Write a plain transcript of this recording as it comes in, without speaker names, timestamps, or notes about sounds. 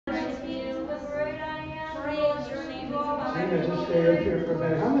to just stay up here for a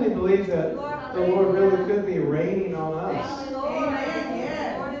minute. How many believe that the Lord really could be raining on us? Do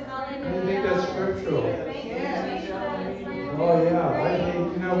you think that's scriptural? Oh yeah, I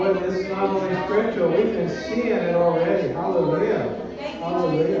think, you know what, it's not only scriptural, we've been seeing it already. Hallelujah.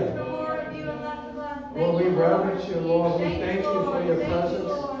 Hallelujah. Lord, we reverence you, Lord. We thank you for your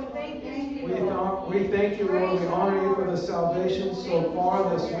presence. We thank you, Lord. We honor you for the salvation so far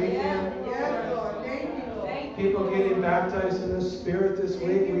this weekend. People getting baptized in the Spirit this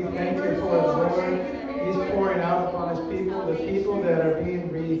week. We thank you for it, Lord. He's pouring out upon his people, the people that are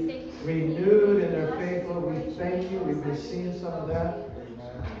being renewed in their faith. Lord, we thank you. We've been seeing some of that.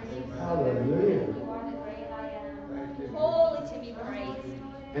 Hallelujah. Holy to be praised.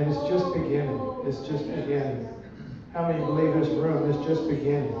 And it's just beginning. It's just beginning. How many believe this room is just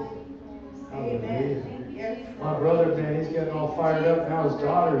beginning? Hallelujah. My brother, man, he's getting all fired up now. His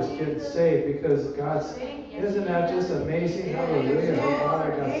daughter is getting saved because God's, isn't that just amazing? Hallelujah. Her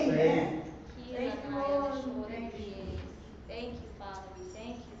daughter got saved. Thank you, Father. We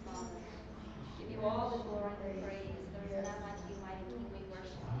thank you, Father. Give you all the glory and praise. There is none like you, mighty King. We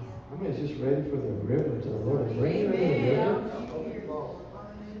worship you. I'm just ready for the river to the Lord. Bring me to the river.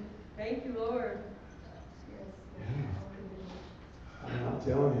 Thank you, Lord. Yeah. I'm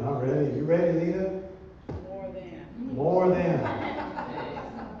telling you, I'm ready. You ready, Lita? More than. More than.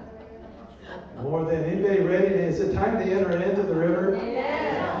 More than. Anybody ready? Is it time to enter into the river?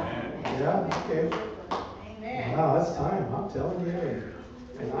 Yeah? Okay. Amen. Wow, it's time. I'm telling you.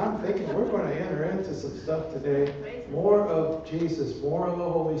 And I'm thinking we're going to enter into some stuff today. More of Jesus, more of the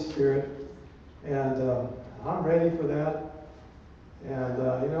Holy Spirit. And I'm ready for that. And,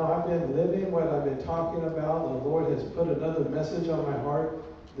 you know, I've been living what I've been talking about. The Lord has put another message on my heart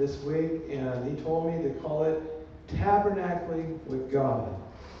this week, and he told me to call it Tabernacling with God.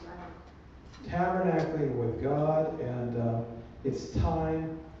 Tabernacling with God, and it's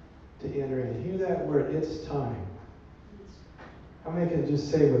time to enter in. Hear that word, it's time. How many can just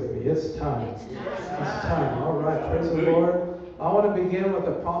say with me, it's time? It's time. All right, praise the Lord. I want to begin with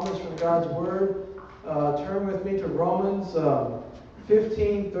a promise from God's word. Turn with me to Romans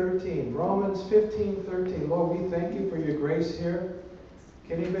 15:13. Romans 15:13. Lord, we thank you for your grace here.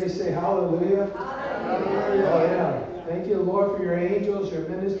 Can anybody say hallelujah? Hallelujah. Oh yeah. Thank you, Lord, for your angels, your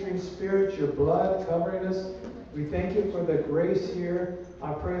ministering spirits, your blood covering us. We thank you for the grace here.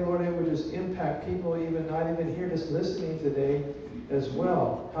 I pray, Lord, it would just impact people even not even here, just listening today as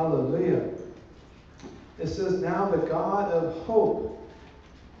well. Hallelujah. It says, now the God of hope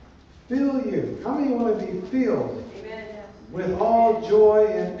fill you. How many want to be filled? Amen. With all joy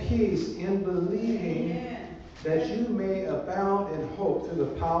and peace in believing that you may abound in hope through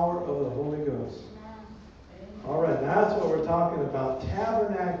the power of the Holy Ghost. All right, that's what we're talking about.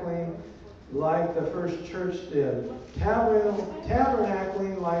 Tabernacling like the first church did.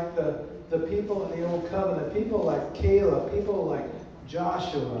 Tabernacling like the people in the Old Covenant. People like Caleb. People like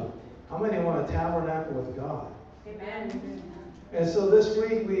Joshua. How many want to tabernacle with God? Amen. And so this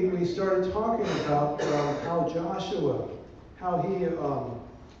week we started talking about how Joshua, how he,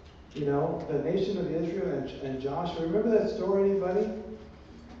 you know, the nation of Israel and Joshua. Remember that story, anybody?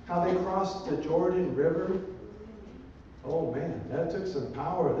 How they crossed the Jordan River? Oh man, that took some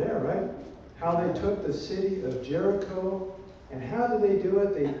power there, right? How they took the city of Jericho. And how did they do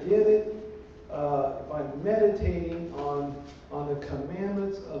it? They did it by meditating on the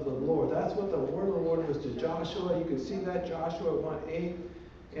commandments of the Lord. That's what the word of the Lord was to Joshua. You can see that, Joshua 1:8.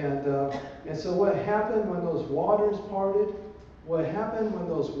 And so what happened when those waters parted? What happened when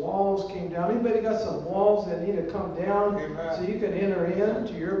those walls came down? Anybody got some walls that need to come down so you can enter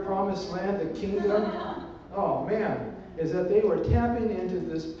into your promised land, the kingdom? Oh man, is that they were tapping into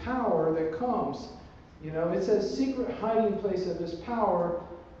this power that comes. You know, it's a secret hiding place of this power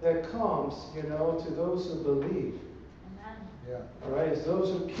that comes, you know, to those who believe. Yeah. All right, it's those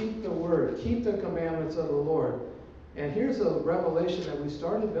who keep the word, keep the commandments of the Lord. And here's a revelation that we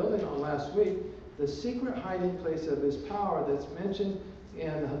started building on last week. The secret hiding place of his power that's mentioned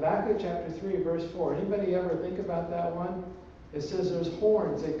in Habakkuk chapter 3, verse 4. Anybody ever think about that one? It says there's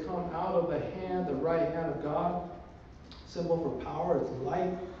horns that come out of the hand, the right hand of God. Symbol for power, it's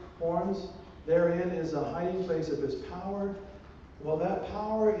light horns. Therein is a hiding place of his power. Well, that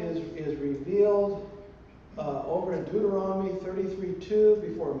power is revealed over in Deuteronomy 33:2.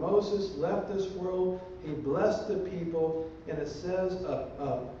 Before Moses left this world, he blessed the people, and it says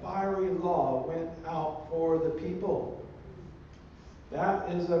a fiery law went out for the people. That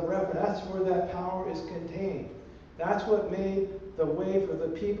is a reference. That's where that power is contained. That's what made the way for the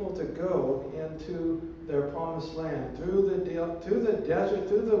people to go into their promised land. Through the desert,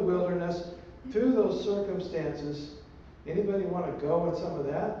 through the wilderness, through those circumstances, Anybody want to go with some of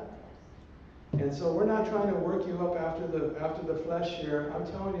that? And so we're not trying to work you up after the flesh here. I'm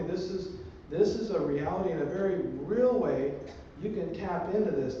telling you, this is a reality in a very real way. You can tap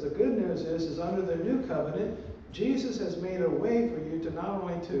into this. The good news is under the new covenant, Jesus has made a way for you to not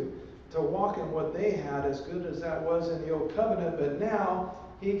only to walk in what they had, as good as that was in the old covenant, but now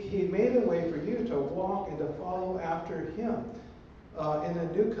he made a way for you to walk and to follow after him in the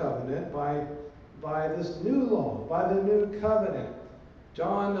new covenant by this new law, by the new covenant.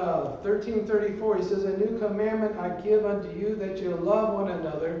 John 13:34, he says, "A new commandment I give unto you, that you love one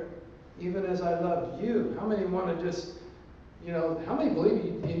another, even as I loved you." How many want to just, how many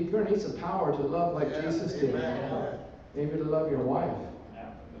believe you're going to need some power to love like Jesus did? Amen. Maybe to love your wife,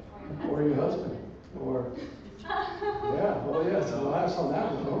 or your husband, or, some laughs on that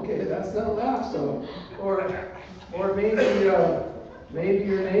one. Okay, that's not a laugh, so, or maybe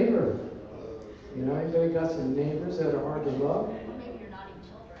your neighbor. Anybody got some neighbors that are hard to love?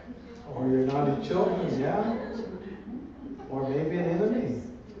 Or your naughty children, yeah. Or maybe an enemy.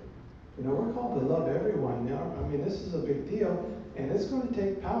 We're called to love everyone. This is a big deal, and it's going to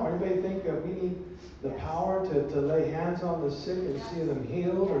take power. Anybody think that we need the power to lay hands on the sick and see them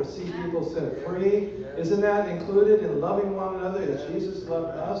healed, or see people set free? Isn't that included in loving one another as Jesus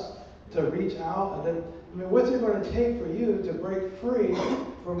loved us, to reach out? And then, what's it going to take for you to break free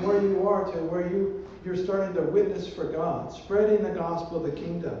from where you are to where you're starting to witness for God, spreading the gospel of the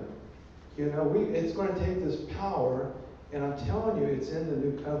kingdom? It's going to take this power, and I'm telling you, it's in the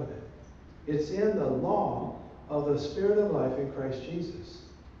new covenant. It's in the law of the Spirit of life in Christ Jesus.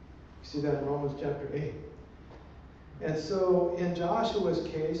 You see that in Romans chapter 8. And so in Joshua's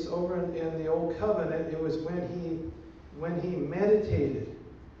case, over in the old covenant, it was when he meditated.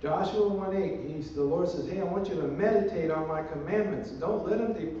 Joshua 1:8, the Lord says, "Hey, I want you to meditate on my commandments. Don't let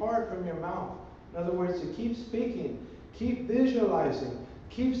them depart from your mouth." In other words, to keep speaking, keep visualizing.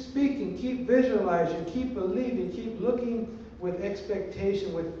 Keep speaking, keep visualizing, keep believing, keep looking with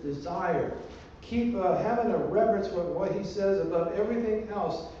expectation, with desire. Keep having a reverence for what he says above everything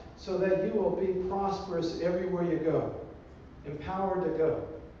else, so that you will be prosperous everywhere you go, empowered to go.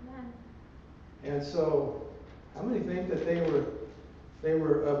 Amen. And so, how many think that they were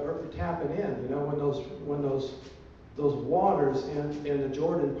tapping in? When those waters in the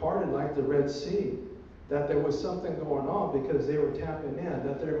Jordan parted like the Red Sea, that there was something going on because they were tapping in,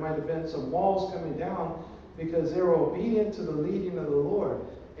 that there might have been some walls coming down because they were obedient to the leading of the Lord.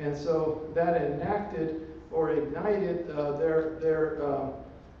 And so that enacted or ignited their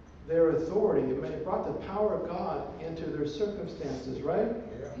authority. It brought the power of God into their circumstances, right?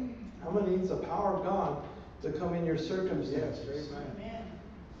 Yeah. How many needs the power of God to come in your circumstances? Yes, amen.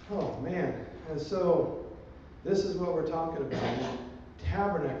 Oh, man. And so this is what we're talking about.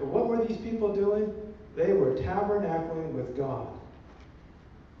 Tabernacle. What were these people doing? They were tabernacling with God.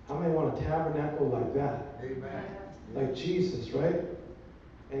 How many want a tabernacle like that? Amen. Like Jesus, right?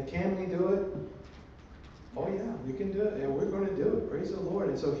 And can we do it? Oh yeah, we can do it, and we're going to do it. Praise the Lord.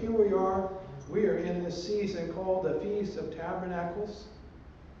 And so here we are. We are in this season called the Feast of Tabernacles.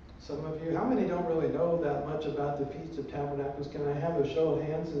 Some of you, how many don't really know that much about the Feast of Tabernacles? Can I have a show of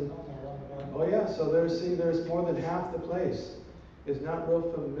hands? Oh yeah, so there's more than half the place is not real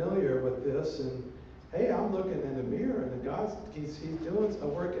familiar with this. And hey, I'm looking in the mirror, and God, He's doing a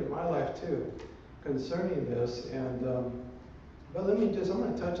work in my life too concerning this. And but I'm going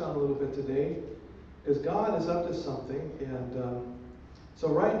to touch on a little bit today, because God is up to something. And so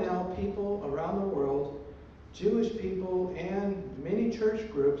right now, people around the world, Jewish people and many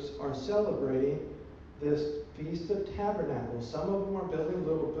church groups, are celebrating this Feast of Tabernacles. Some of them are building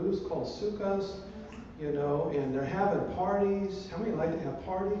little booths called sukkahs, and they're having parties. How many like to have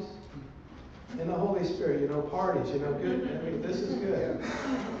parties? In the Holy Spirit, parties, good. This is good.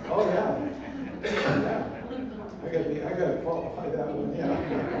 Oh yeah. Yeah. I gotta qualify that one. Yeah.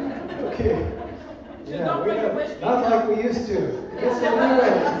 Okay. Yeah, not like we used to. It's a new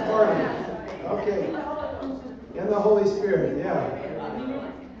way party. Okay. In the Holy Spirit, yeah.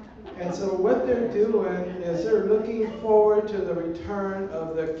 And so what they're doing is they're looking forward to the return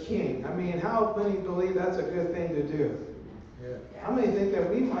of the King. I mean, how many believe that's a good thing to do? Yeah. How many think that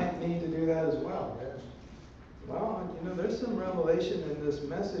we might need to do that as well? Yes. Well, there's some revelation in this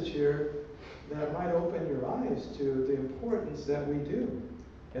message here that might open your eyes to the importance that we do.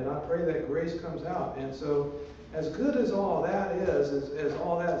 And I pray that grace comes out. And so, as good as all that is, as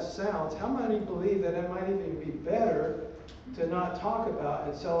all that sounds, how many believe that it might even be better to not talk about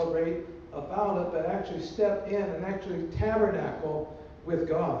and celebrate about it, but actually step in and actually tabernacle with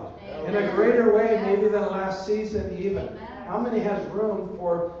God in a greater way maybe than last season even? How many has room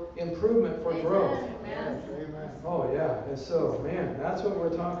for improvement, for growth? Amen. Oh yeah, and so, man, that's what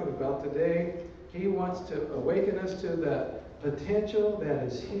we're talking about today. He wants to awaken us to that potential that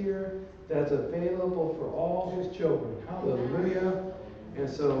is here, that's available for all his children. Hallelujah. And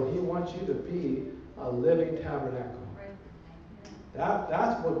so he wants you to be a living tabernacle.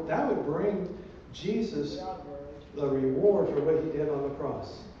 That would bring Jesus the reward for what he did on the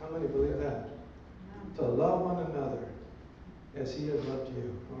cross. How many believe that? To love one another as he has loved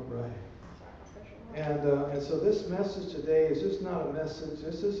you. All right. And so this message today is just not a message.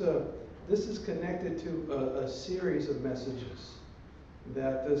 This is connected to a series of messages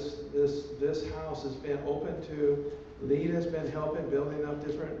that this house has been open to. Lead has been helping building up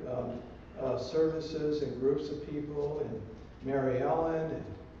different services and groups of people, and Mary Ellen,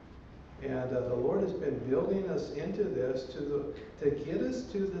 and the Lord has been building us into this to get us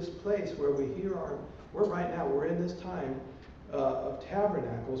to this place where we're right now, we're in this time of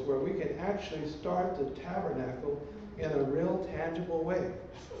tabernacles where we can actually start the tabernacle in a real tangible way.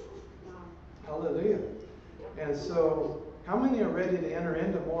 Hallelujah. And so, how many are ready to enter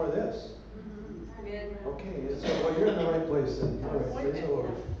into more of this? Okay, and so, well, you're in the right place then. All right, praise the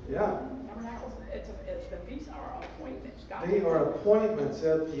Lord. Yeah. It's the feast or appointments. They are appointments.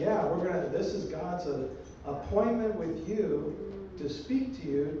 This is God's appointment with you to speak to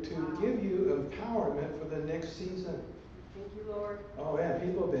you, to give you empowerment for the next season. Thank you, Lord. Oh yeah,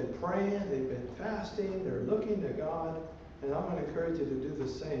 people have been praying, they've been fasting, they're looking to God, and I'm going to encourage you to do the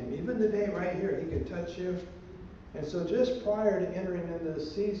same. Even today, right here, He can touch you. And so just prior to entering into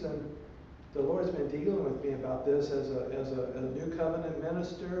this season, the Lord's been dealing with me about this as a new covenant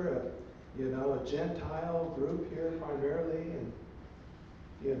minister, a Gentile group here primarily,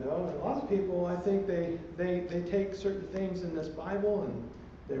 and a lot of people, I think they take certain things in this Bible and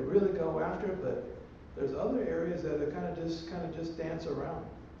they really go after it, but there's other areas that are kind of just dance around.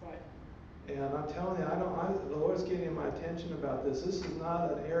 Right. And I'm telling you, the Lord's getting my attention about this. This is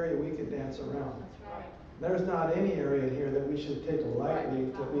not an area we can dance around. That's right. There's not any area in here that we should take lightly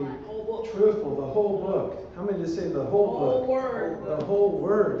to be Whole book. truthful. The whole book. How many just say the whole book? Whole word. The whole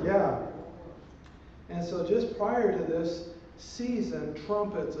word, yeah. And so just prior to this season,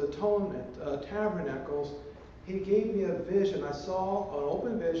 trumpets, atonement, tabernacles, He gave me a vision. I saw an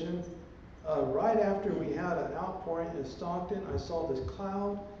open vision right after we had an outpouring in Stockton. I saw this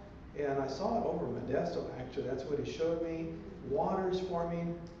cloud, and I saw it over Modesto, actually. That's what He showed me. Waters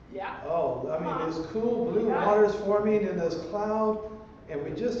forming. Yeah. Oh, I mean, this cool blue waters forming in this cloud, and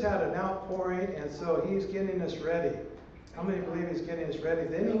we just had an outpouring, and so He's getting us ready. How many believe He's getting us ready?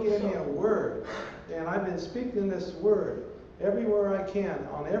 Then He gave me a word, and I've been speaking this word everywhere I can,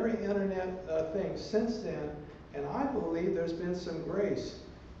 on every internet thing since then, and I believe there's been some grace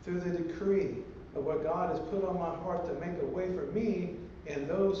through the decree of what God has put on my heart to make a way for me and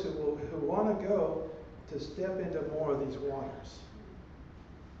those who want to go to step into more of these waters.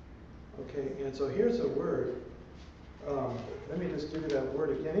 Okay, and so here's a word. Let me just give you that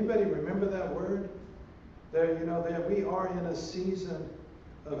word again. Anybody remember that word? That we are in a season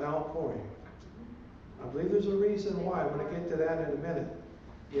of outpouring. I believe there's a reason why. I'm going to get to that in a minute.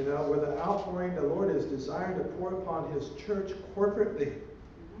 Where the outpouring, the Lord is desiring to pour upon His church corporately.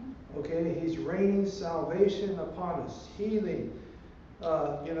 Okay, He's raining salvation upon us, healing,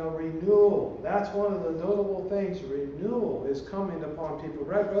 renewal. That's one of the notable things. Renewal is coming upon people.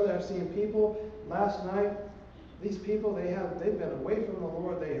 Right, brother? I've seen people last night. These people, they've been away from the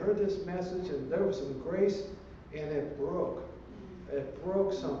Lord. They heard this message, and there was some grace, and it broke. It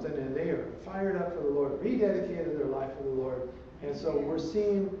broke something, and they are fired up for the Lord, rededicated their life for the Lord. And so we're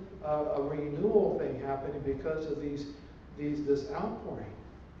seeing a renewal thing happening because of this outpouring.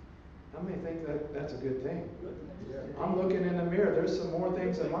 How many think that's a good thing? I'm looking in the mirror. There's some more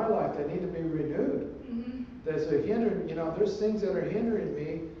things in my life that need to be renewed. There's there's things that are hindering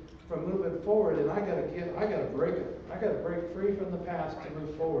me from moving forward, and I gotta break it. I gotta break free from the past to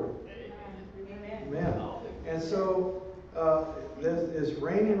move forward. Amen. And so it's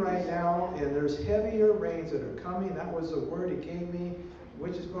raining right now, and there's heavier rains that are coming. That was the word He gave me,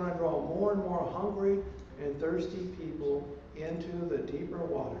 which is going to draw more and more hungry and thirsty people into the deeper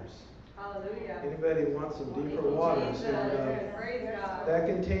waters. Hallelujah. Anybody want some deeper waters? And, Praise God. that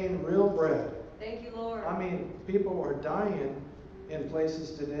contain real bread. Thank you, Lord. I mean, people are dying in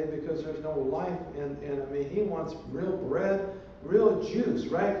places today because there's no life. And I mean, He wants real bread, real juice,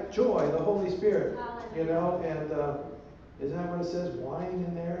 right? Joy, the Holy Spirit. And isn't that what it says? Wine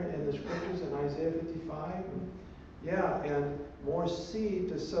in there in the scriptures in Isaiah 55? Yeah, and more seed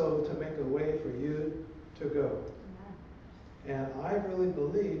to sow to make a way for you to go. And I really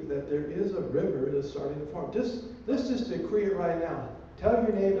believe that there is a river that's starting to form. Let's just decree it right now. Tell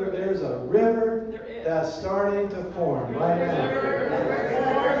your neighbor there's a river that's starting to form right now.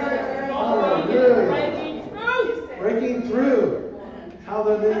 Hallelujah. Breaking through.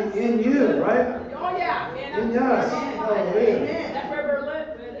 Hallelujah. In you, right? Oh, yeah. In us. Hallelujah. That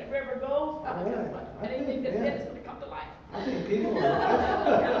river goes. Right. Anything that's dead is going to come to life. I think people are,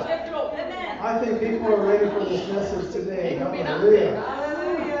 Let's go. I think people are ready for this message today. Hallelujah.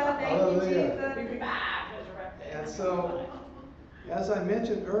 Hallelujah. Be revived, resurrected. And so, as I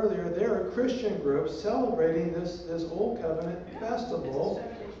mentioned earlier, there are Christian groups celebrating this Old Covenant festival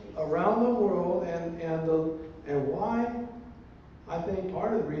around the world, and why? I think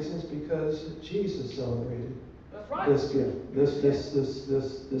part of the reason is because Jesus celebrated this gift,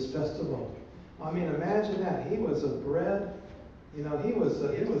 this festival. I mean, imagine that. He was a bread, he was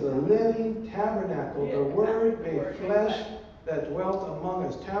a living tabernacle. The Word made flesh that dwelt among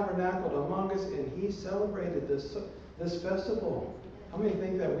us, tabernacled among us, and he celebrated this festival. How many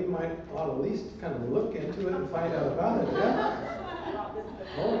think that we might ought at least kind of look into it and find out about it? Yeah?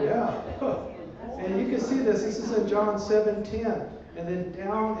 Oh, yeah. And you can see this. This is in John 7:10. And then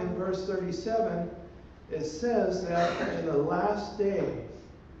down in verse 37, it says that in the last day,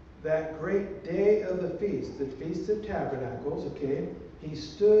 that great day of the Feast of Tabernacles, okay, he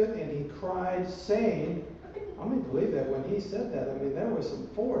stood and he cried, saying, how many believe that when he said that? I mean, there was some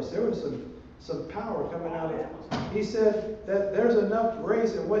force, there was some power coming out of it. He said that there's enough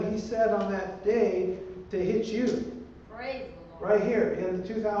grace in what he said on that day to hit you. Praise the Lord. Right here, in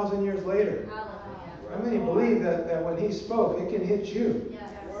 2,000 years later. Hallelujah. How many believe that when he spoke, it can hit you? Yes.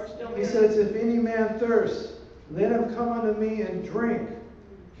 He says, if any man thirst, let him come unto me and drink.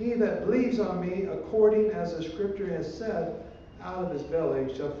 He that believes on me, according as the scripture has said, out of his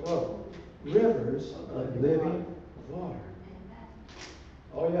belly shall flow rivers of living water.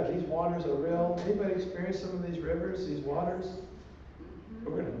 Oh yeah, these waters are real. Anybody experience some of these rivers, these waters?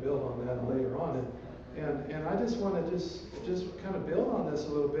 We're going to build on that later on. And I just want to just kind of build on this a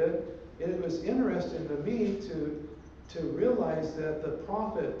little bit. It was interesting to me to realize that the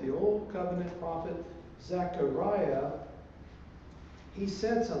prophet, the Old Covenant prophet Zechariah, he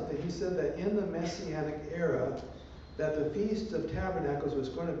said something. He said that in the Messianic era, that the Feast of Tabernacles was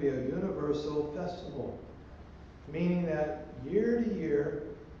going to be a universal festival. Meaning that year to year,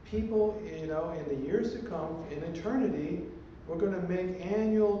 people, in the years to come, in eternity, we're going to make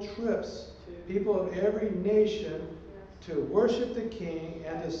annual trips, people of every nation, to worship the King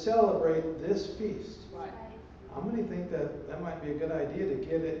and to celebrate this feast. How many think that might be a good idea to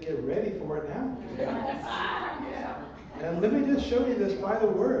get ready for it now? And let me just show you this by the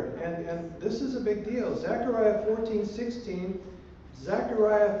Word. And this is a big deal. Zechariah 14:16.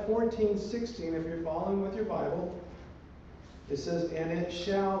 Zechariah 14:16, if you're following with your Bible, it says, and it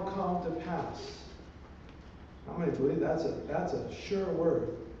shall come to pass. How many believe that's a sure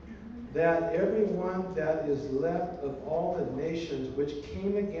word? That everyone that is left of all the nations which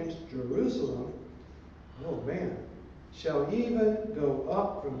came against Jerusalem, oh man, shall even go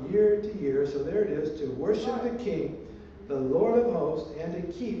up from year to year, so there it is, to worship the King, the Lord of hosts, and to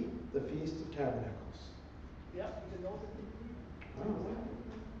keep the Feast of Tabernacles. Yep.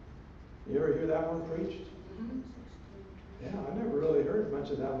 You ever hear that one preached? Yeah, I never really heard much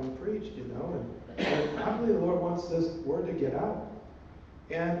of that one preached, and I believe the Lord wants this word to get out.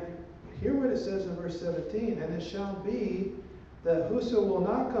 And hear what it says in verse 17, and it shall be that whoso will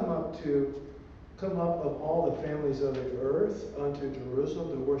not come up of all the families of the earth unto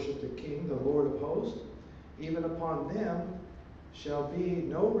Jerusalem to worship the King, the Lord of hosts, even upon them shall be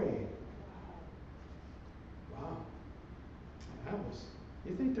no rain. Wow.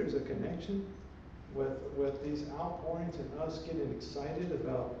 You think there's a connection with these outpourings and us getting excited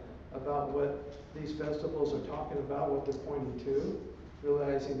about what these festivals are talking about, what they're pointing to,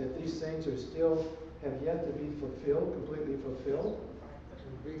 realizing that these things have yet to be fulfilled, completely fulfilled?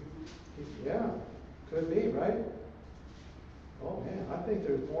 Yeah, could be, right? Oh man, I think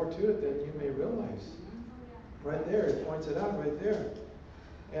there's more to it than you may realize. Right there, it points it out right there.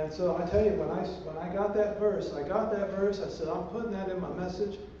 And so I tell you, when I got that verse, I said, I'm putting that in my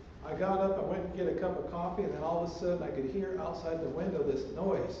message. I got up, I went and get a cup of coffee, and then all of a sudden I could hear outside the window this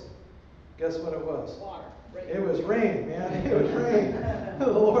noise. Guess what it was? Water. Rain. It was rain, man. It was rain. The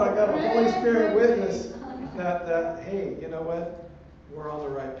Lord, I got a Holy Spirit witness that hey, you know what? We're on the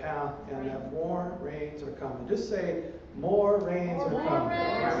right path, and that more rains are coming. Just say, more rains are coming.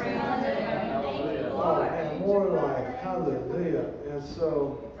 Oh, and more life. Hallelujah. And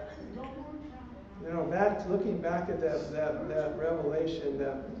so, looking back at that revelation,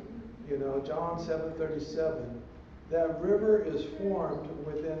 that John 7:37, That river is formed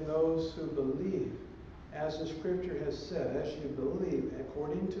within those who believe. As the scripture has said, as you believe,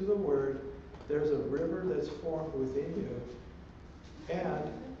 according to the word, there's a river that's formed within you. And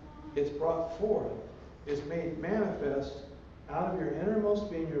it's brought forth. It's made manifest out of your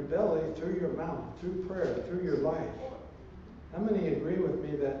innermost being, your belly, through your mouth, through prayer, through your life. How many agree with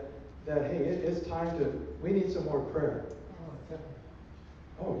me that hey, it's time we need some more prayer?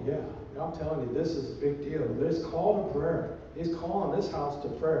 Oh yeah, I'm telling you, this is a big deal. There's call to prayer. He's calling this house to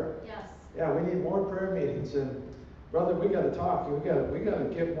prayer. Yes. Yeah, we need more prayer meetings. And brother, we got to talk. We got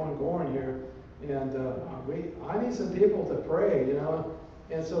to get one going here. And I need some people to pray, you know.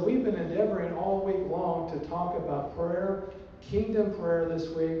 And so we've been endeavoring all week long to talk about prayer, kingdom prayer this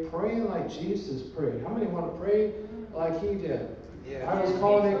week, praying like Jesus prayed. How many want to pray like he did? Yeah. I was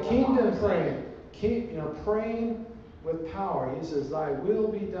calling it kingdom praying. Praying with power. He says, thy will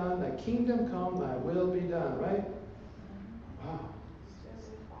be done, thy kingdom come, thy will be done, right? Wow.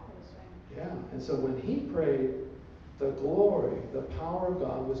 Yeah, and so when he prayed, the glory, the power of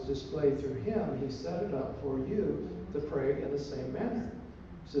God was displayed through him. He set it up for you to pray in the same manner.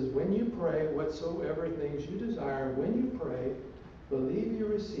 He says, when you pray, whatsoever things you desire, when you pray, believe you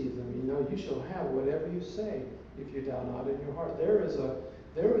receive them. You know, you shall have whatever you say if you doubt not in your heart. There is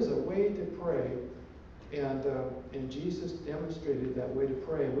a way to pray, and Jesus demonstrated that way to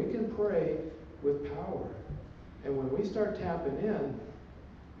pray. We can pray with power. And when we start tapping in,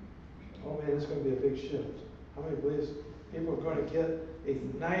 oh man, it's going to be a big shift. How many believe people are going to get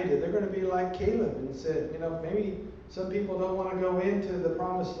ignited? They're going to be like Caleb and said, maybe some people don't want to go into the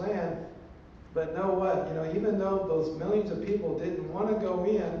promised land, but know what? Even though those millions of people didn't want to go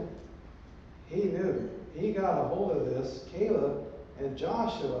in, he knew. He got a hold of this. Caleb and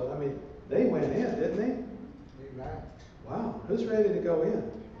Joshua, they went in, didn't they? Amen. Wow. Who's ready to go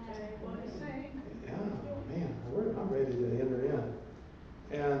in? Yeah, man, I'm ready to enter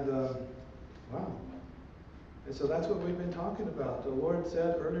in. And, wow. And so that's what we've been talking about. The Lord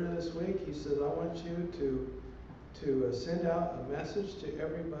said earlier this week, he said, I want you to send out a message to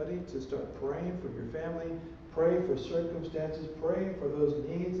everybody to start praying for your family, pray for circumstances, pray for those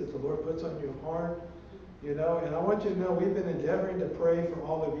needs that the Lord puts on your heart. And I want you to know we've been endeavoring to pray for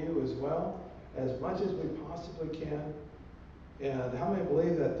all of you as well, as much as we possibly can. And how many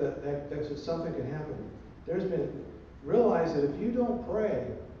believe that something can happen? Realize that if you don't pray,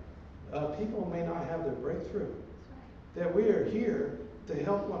 people may not have their breakthrough. That we are here to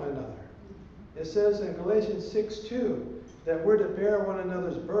help one another. It says in Galatians 6:2 that we're to bear one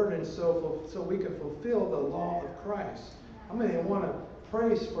another's burdens so we can fulfill the law of Christ. How many want to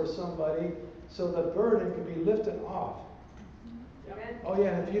pray for somebody so the burden can be lifted off? Yep. Oh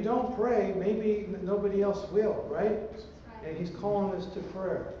yeah, and if you don't pray, maybe nobody else will, right? And he's calling us to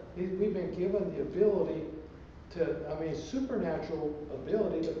prayer. We've been given the ability supernatural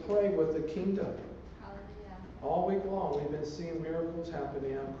ability to pray with the kingdom. Hallelujah. All week long, we've been seeing miracles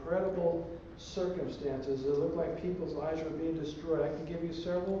happening, incredible circumstances. It looked like people's lives were being destroyed. I can give you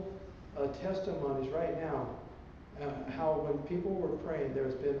several testimonies right now. How when people were praying,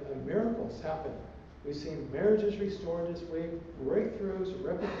 there's been miracles happen. We've seen marriages restored this week, breakthroughs,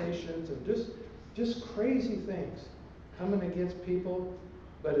 reputations, and just crazy things coming against people,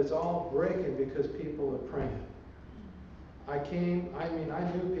 but it's all breaking because people are praying. I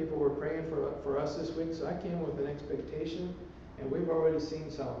knew people were praying for us this week, so I came with an expectation, and we've already seen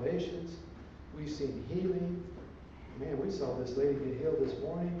salvations. We've seen healing. Man, we saw this lady get healed this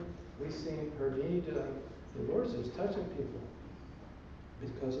morning. We've seen her need. The Lord's just touching people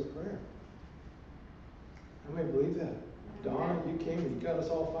because of prayer. How many believe that? Donna, you came and you got us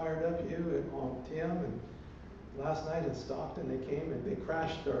all fired up, you and Tim, and last night in Stockton, they came and they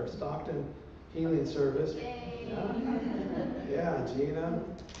crashed our Stockton healing service. Yay. Yeah, Gina.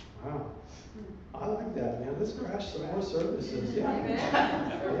 Wow. I like that, man. Let's crash some more services. Yeah.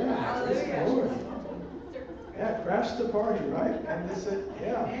 Yeah. Lord. Yeah, crash the party, right? And they said,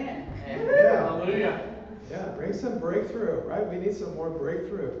 yeah. Yeah. Hallelujah. Yeah, bring some breakthrough, right? We need some more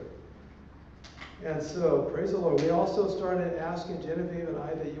breakthrough. And so, praise the Lord. We also started asking Genevieve and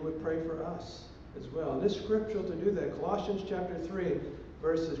I that you would pray for us as well. And it's scriptural to do that. Colossians chapter 3,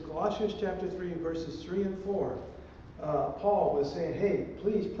 verses 3 and 4. Paul was saying, hey,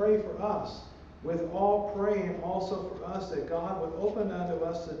 please pray for us. With all praying also for us that God would open unto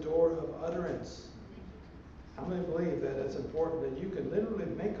us the door of utterance. How many believe that it's important that you can literally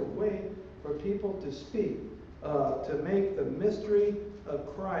make a way for people to speak, to make the mystery of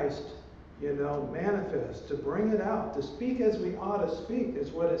Christ, manifest, to bring it out, to speak as we ought to speak is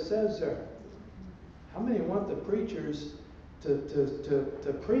what it says there. How many want the preachers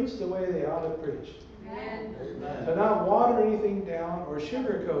to preach the way they ought to preach? To not water anything down or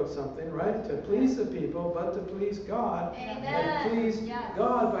sugarcoat something, right? To please the people, but to please God. Amen. And please Yes.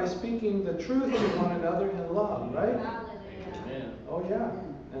 God by speaking the truth to one another in love, right? Hallelujah. Oh yeah.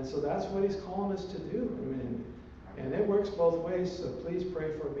 And so that's what he's calling us to do. I mean, and it works both ways, so please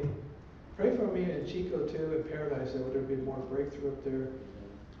pray for me. Pray for me in Chico too, in Paradise, that there would be more breakthrough up there.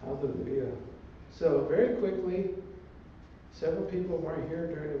 Hallelujah. So very quickly, several people weren't here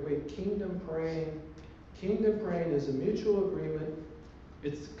during the week. Kingdom praying. Kingdom praying is a mutual agreement.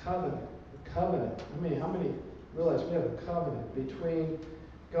 It's a covenant. A covenant. I mean, how many realize we have a covenant between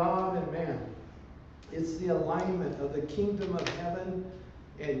God and man? It's the alignment of the kingdom of heaven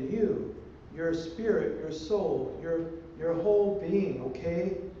and you, your spirit, your soul, your whole being,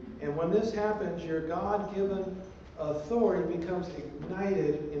 okay? And when this happens, your God-given authority becomes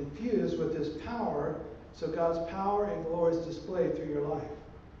ignited, infused with his power, so God's power and glory is displayed through your life.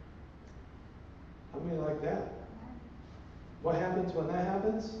 How many like that? What happens when that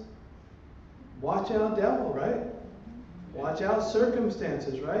happens? Watch out, devil, right? Watch out,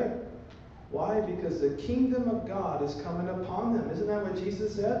 circumstances, right? Why? Because the kingdom of God is coming upon them. Isn't that what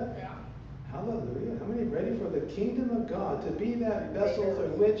Jesus said? Yeah. Hallelujah. How many ready for the kingdom of God to be that vessel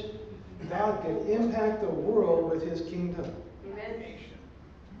through which God can impact the world with his kingdom? Amen.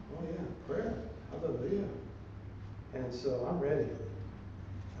 Oh yeah, prayer. Hallelujah. And so I'm ready.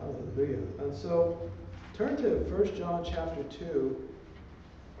 Hallelujah. And so turn to 1 John chapter 2.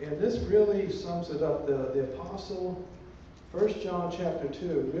 And this really sums it up. The apostle, 1 John chapter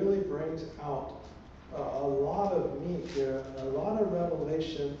 2, really brings out a lot of meat here, a lot of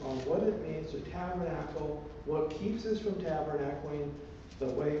revelation on what it means to tabernacle, what keeps us from tabernacling the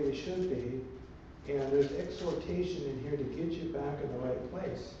way we should be. And there's exhortation in here to get you back in the right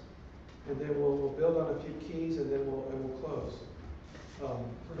place. And then we'll build on a few keys, and then we'll close.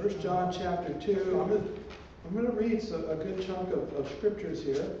 1 John chapter 2. I'm going to read a good chunk of scriptures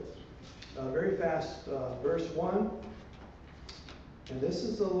here. Very fast. Verse 1. And this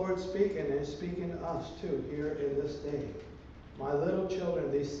is the Lord speaking, and he's speaking to us too here in this day. My little children,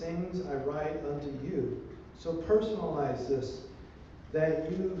 these things I write unto you. So personalize this,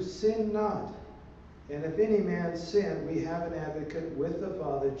 that you sin not. And if any man sin, we have an advocate with the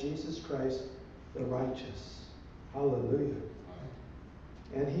Father, Jesus Christ, the righteous. Hallelujah.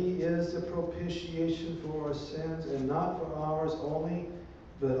 And he is the propitiation for our sins, and not for ours only,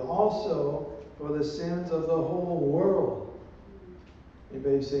 but also for the sins of the whole world.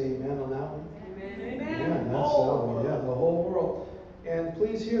 Anybody say amen on that one? Amen. Yeah, the whole world. And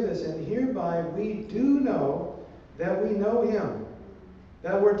please hear this. And hereby we do know that we know him,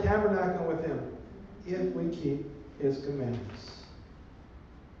 that we're tabernacling with him, if we keep his commandments.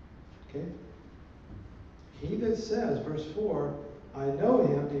 Okay? He that says, verse 4, I know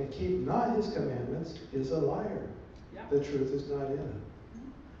him and keep not his commandments is a liar. Yeah. The truth is not in him.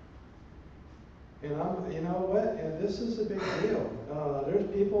 And you know what? And this is a big deal. There's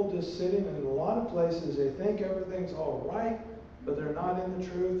people just sitting in a lot of places. They think everything's all right, but they're not in the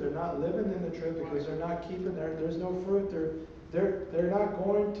truth. They're not living in the truth because they're not keeping there's no fruit. They're not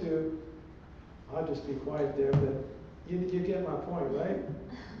going to. I'll just be quiet there, but you get my point, right?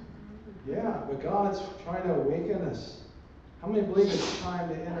 Yeah, but God's trying to awaken us. How many believe it's time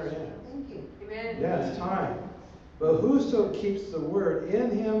to enter in? Thank you. Amen. Yeah, it's time. But whoso keeps the word,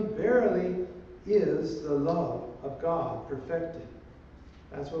 in him verily is the love of God perfected.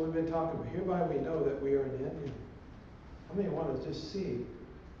 That's what we've been talking about. Hereby we know that we are in him. How many want to just see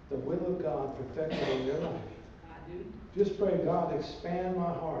the will of God perfected in their life? I do. Just pray, God, expand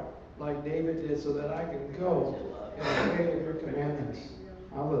my heart like David did so that I can go and obey your commandments.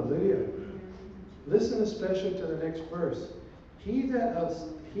 Hallelujah. Listen especially to the next verse. He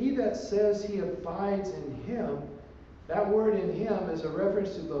that says he abides in him, that word in him is a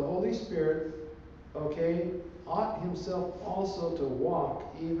reference to the Holy Spirit, okay, ought himself also to walk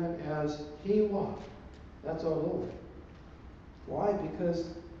even as he walked. That's our Lord. Why? Because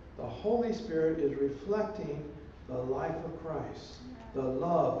the Holy Spirit is reflecting the life of Christ, the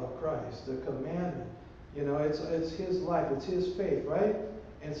love of Christ, the commandment. You know, it's his life, it's his faith, right?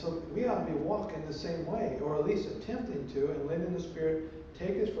 And so we ought to be walking the same way, or at least attempting to, and letting the Spirit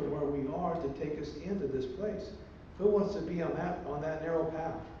take us from where we are to take us into this place. Who wants to be on that narrow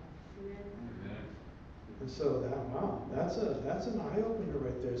path? Amen. And so that's an eye-opener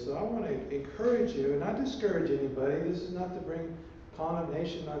right there. So I want to encourage you, and not discourage anybody. This is not to bring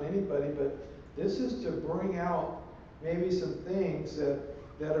condemnation on anybody, but this is to bring out maybe some things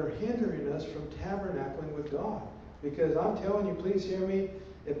that are hindering us from tabernacling with God. Because I'm telling you, please hear me,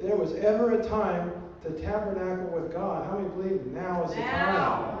 if there was ever a time to tabernacle with God, how many believe now is the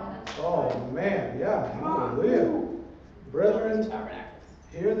time? Oh, man, yeah, hallelujah. Brethren,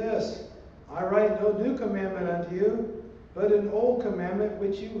 hear this. I write no new commandment unto you, but an old commandment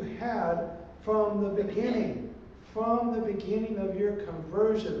which you had from the beginning. From the beginning of your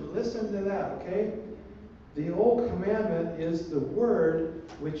conversion. Listen to that, okay? The old commandment is the word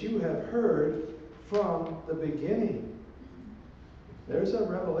which you have heard from the beginning. There's a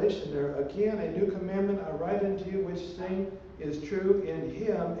revelation there. Again, a new commandment I write unto you, which thing is true in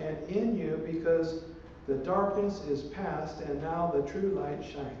him and in you, because the darkness is past, and now the true light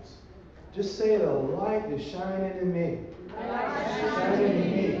shines. Just say, the light is shining in me. Shining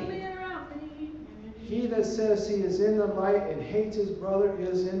in me. He that says he is in the light and hates his brother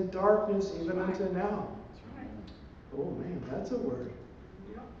is in darkness even unto now. Oh man, that's a word.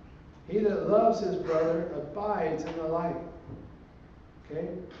 He that loves his brother abides in the light. Okay?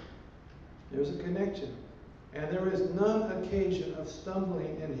 There's a connection. And there is none occasion of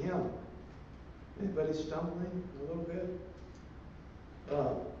stumbling in him. Anybody stumbling a little bit?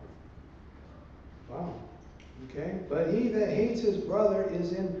 Wow. Okay? But he that hates his brother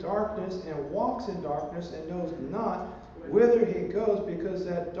is in darkness and walks in darkness and knows not whither he goes, because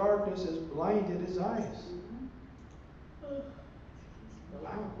that darkness has blinded his eyes.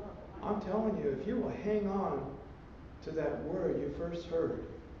 Wow. I'm telling you, if you will hang on to that word you first heard,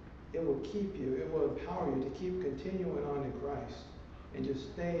 it will keep you, it will empower you to keep continuing on in Christ and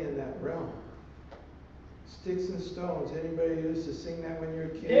just stay in that realm. Sticks and stones. Anybody used to sing that when you were a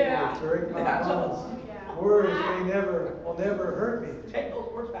kid? Yeah. Break my bones. Words will never hurt me. Take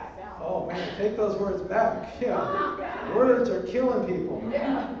those words back down. Oh man, take those words back. Yeah. Words are killing people.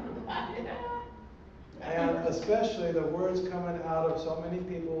 Yeah. And especially the words coming out of so many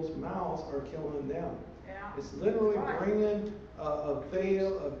people's mouths are killing them. Yeah. It's literally bringing a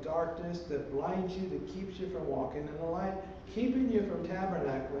veil of darkness that blinds you, that keeps you from walking in the light, keeping you from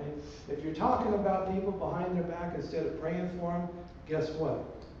tabernacling. If you're talking about people behind their back instead of praying for them, guess what?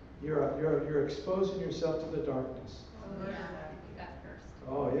 You're exposing yourself to the darkness. Oh, yeah. You got cursed.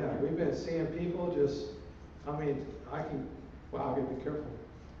 Oh yeah, we've been seeing people just, I gotta be careful.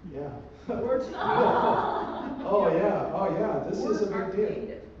 Yeah. Words Oh yeah, this is a big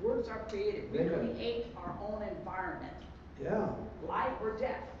deal. Words are created. We Amen. create our own environment. Yeah. Life or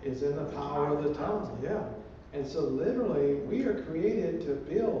death. It's in the power of the tongue, yeah. And so literally, we are created to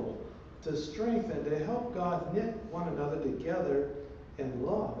build, to strengthen, to help God knit one another together in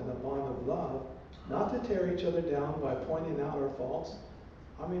love, in a bond of love, not to tear each other down by pointing out our faults.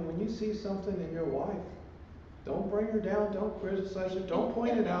 I mean, when you see something in your wife, don't bring her down, don't criticize her, don't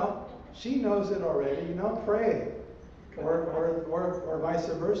point it out. She knows it already, pray. Or vice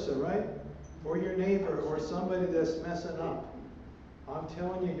versa, right? Or your neighbor, or somebody that's messing up. I'm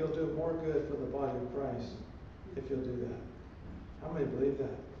telling you, you'll do more good for the body of Christ if you'll do that. How many believe that?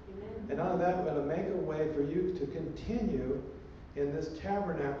 Amen. And out of that, we're going to make a way for you to continue in this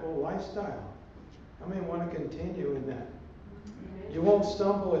tabernacle lifestyle. How many want to continue in that? Amen. You won't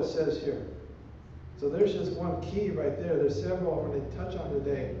stumble, it says here. So there's just one key right there. There's several I'm going to touch on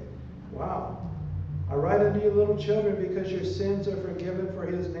today. Wow. I write unto you, little children, because your sins are forgiven for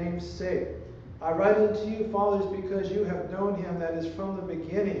his name's sake. I write unto you, fathers, because you have known him that is from the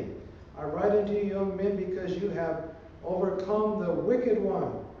beginning. I write unto you, young men, because you have overcome the wicked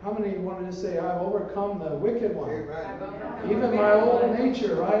one. How many wanted to say, I've overcome the wicked one? Amen. Even my old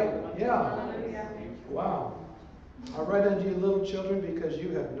nature, right? Yeah. Wow. I write unto you, little children, because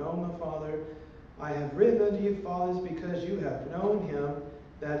you have known the Father. I have written unto you, fathers, because you have known him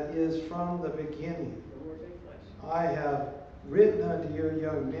that is from the beginning. I have written unto you,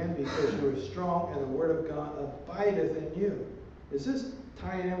 young men, because you are strong, and the word of God abideth in you. Is this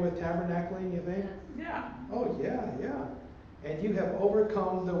tying in with tabernacling, you think? Yeah. Oh, yeah. And you have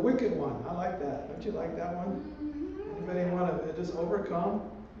overcome the wicked one. I like that. Don't you like that one? Anybody want to just overcome?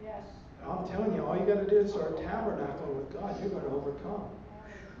 Yes. I'm telling you, all you got to do is start tabernacling with God. You're going to overcome.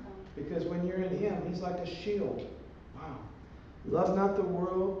 Because when you're in him, he's like a shield. Wow. Love not the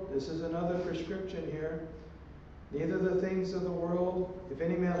world. This is another prescription here. Neither the things of the world. If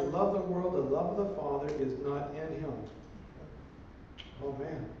any man love the world, the love of the Father is not in him. Oh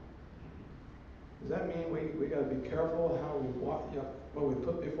man. Does that mean we got to be careful how we walk, what we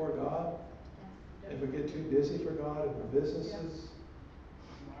put before God? If we get too busy for God in our businesses,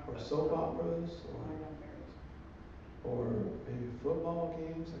 or soap operas, or maybe football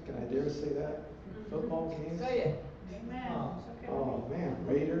games. Can I dare say that? Football games? Say it. Amen. Oh man,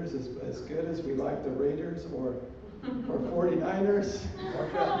 Raiders as good as we like the Raiders, or 49ers.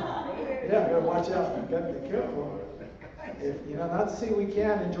 Yeah, gotta watch out. Gotta be careful. If not to say we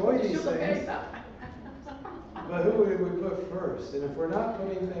can't enjoy these things, But who would we put first? And if we're not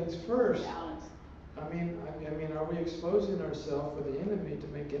putting things first, Balance. I mean, are we exposing ourselves for the enemy to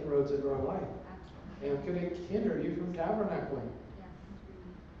make inroads into our life? And could it hinder you from tabernacling?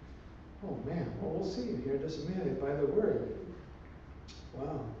 Oh man, well, we'll see here in just a minute by the word.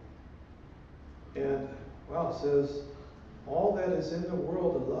 Wow. And wow, it says, all that is in the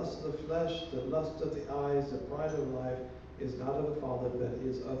world, the lust of the flesh, the lust of the eyes, the pride of life, is not of the Father, but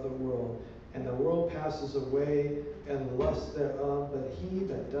is of the world. And the world passes away, and the lust thereof, but he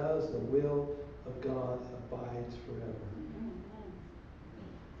that does the will of God abides forever.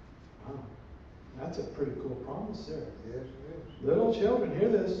 Wow. That's a pretty cool promise there. Yes, it is. Little children, hear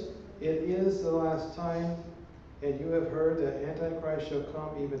this. It is the last time, and you have heard that Antichrist shall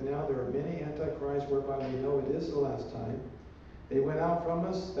come. Even now there are many Antichrists, whereby we know it is the last time. They went out from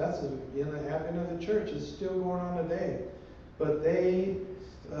us. That's in the advent of the church. It's still going on today. But they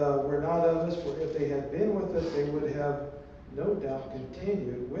were not of us, for if they had been with us, they would have no doubt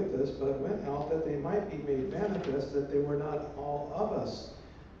continued with us, but went out that they might be made manifest that they were not all of us.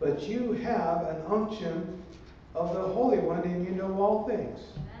 But you have an unction of the Holy One, and you know all things.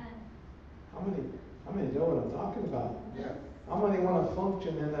 How many know what I'm talking about? Yeah. How many want to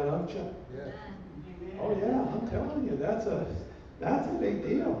function in that unction? Yeah. Oh yeah, I'm telling you, that's a big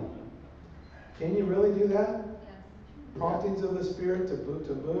deal. Can you really do that? Promptings of the Spirit to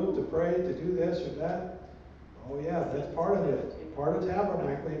move, to pray, to do this or that. Oh yeah, that's part of it. Part of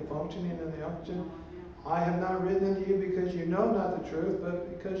tabernacling, functioning in the unction. I have not written unto you because you know not the truth, but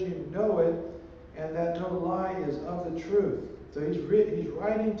because you know it, and that no lie is of the truth. So he's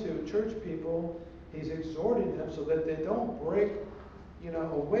writing to church people. He's exhorting them so that they don't break,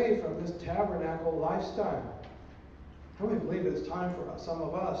 away from this tabernacle lifestyle. I really believe it's time for some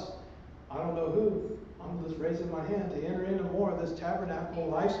of us, I don't know who, I'm just raising my hand, to enter into more of this tabernacle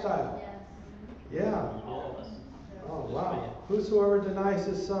lifestyle. Yeah. All of us. Oh, wow. Whosoever denies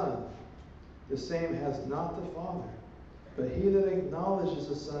his Son, the same has not the Father. But he that acknowledges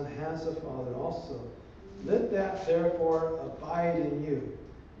the Son has the Father also. Let that therefore abide in you,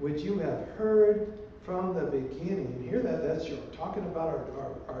 which you have heard from the beginning. You hear that? That's talking about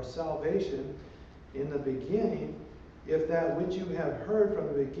our salvation in the beginning. If that which you have heard from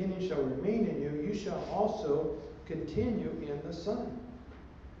the beginning shall remain in you, you shall also continue in the Son.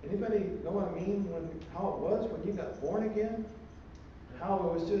 Anybody know what I mean how it was when you got born again? How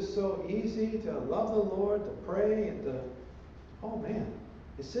it was just so easy to love the Lord, to pray, and to, oh man.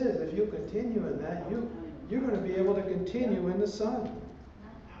 It says if you continue in that, you're going to be able to continue in the Son.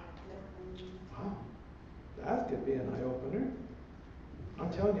 Wow. That could be an eye-opener.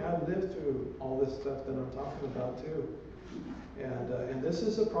 I'm telling you, I've lived through all this stuff that I'm talking about too. And this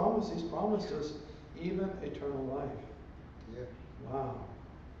is a promise. He's promised us even eternal life. Yeah. Wow.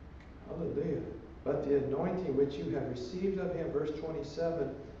 Hallelujah. But the anointing which you have received of him, verse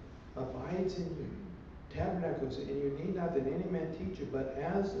 27, abides in you. Tabernacles, and you need not that any man teach you, but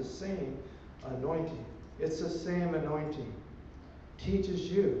as the same anointing. It's the same anointing.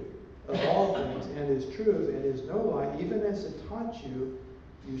 Teaches you of all things, and is truth, and is no lie, even as it taught you,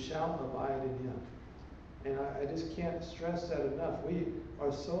 you shall abide in him. And I just can't stress that enough. We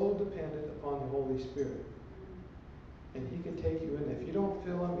are so dependent upon the Holy Spirit. And he can take you in. If you don't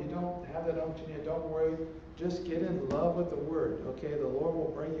feel him, you don't have that unction yet, don't worry. Just get in love with the word. Okay, the Lord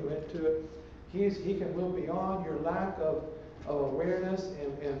will bring you into it. He can move beyond your lack of awareness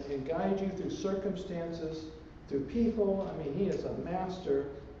and guide you through circumstances, through people. I mean, he is a master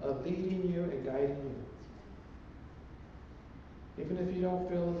of leading you and guiding you. Even if you don't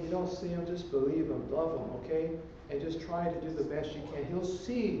feel him, you don't see him, just believe him, love him, okay? And just try to do the best you can. He'll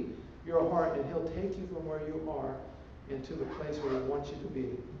see your heart, and he'll take you from where you are into the place where he wants you to be.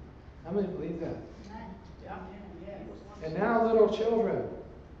 How many believe that? And now, little children,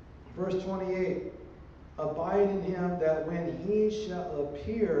 verse 28, abide in him, that when he shall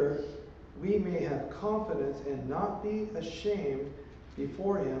appear, we may have confidence and not be ashamed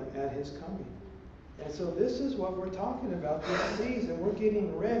before him at his coming. And so this is what we're talking about this season. We're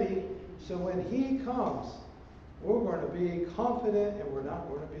getting ready, so when he comes, we're going to be confident and we're not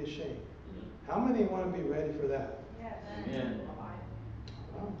going to be ashamed. How many want to be ready for that? Amen.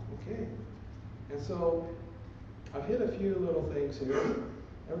 Wow, okay. And so I've hit a few little things here.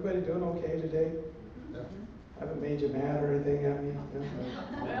 Everybody doing okay today? Yeah. Haven't made you mad or anything at me?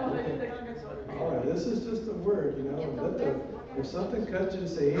 Well, All right, this is just a word, if something cuts you to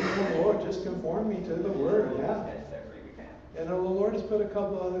say, hey, Lord, just conform me to the word, yeah. And the Lord has put a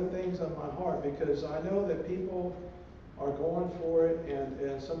couple other things on my heart, because I know that people are going for it,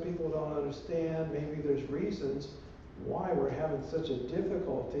 and some people don't understand. Maybe there's reasons why we're having such a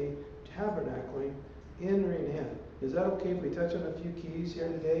difficulty tabernacling Entering in. Is that okay if we touch on a few keys here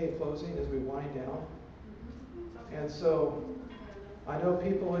today in closing as we wind down? And so, I know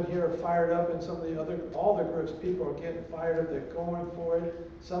people in here are fired up, and some of the other, all the groups, people are getting fired up, they're going for it.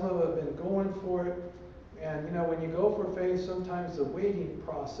 Some of them have been going for it. And you know, when you go for faith, sometimes the waiting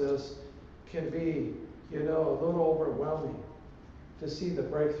process can be, you know, a little overwhelming to see the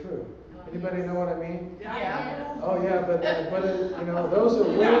breakthrough. Anybody know what I mean? Yeah. Oh yeah, but you know, those that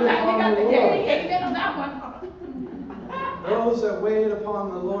wait upon the Lord. Amen on that one. Those that wait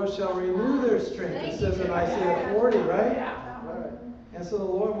upon the Lord shall renew their strength. It says in Isaiah 40, right? Yeah. Right. And so the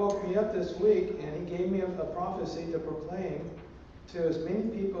Lord woke me up this week, and He gave me a prophecy to proclaim to as many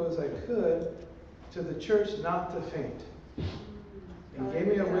people as I could, to the church not to faint. He gave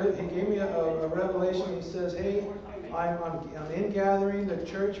me a revelation. He says, hey, I'm in gathering the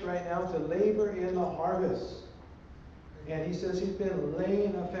church right now to labor in the harvest. And He says He's been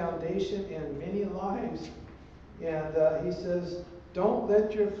laying a foundation in many lives. And He says, don't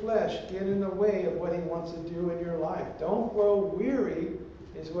let your flesh get in the way of what He wants to do in your life. Don't grow weary,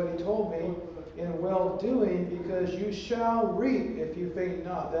 is what He told me, in well-doing, because you shall reap if you faint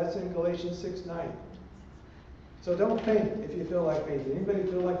not. That's in Galatians 6:9. So don't faint if you feel like fainting. Anybody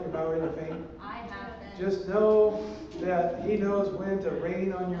feel like you're about ready to faint? I have been. Just know that He knows when to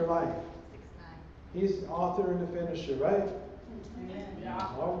rain on your life. 6-9. He's the author and the finisher, right? Yeah.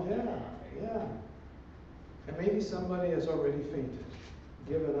 Oh, yeah, yeah. And maybe somebody has already fainted,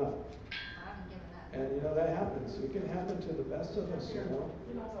 given up. I haven't given up. And you know, that happens. It can happen to the best of us, you know.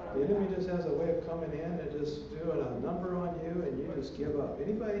 The enemy just has a way of coming in and just doing a number on you, and you just give up.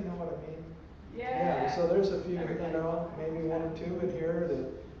 Anybody know what I mean? Yeah. So there's a few, you know, maybe one or two in here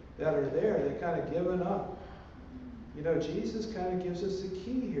that are there that kind of given up. You know, Jesus kind of gives us the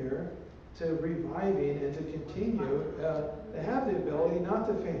key here to reviving and to continue to have the ability not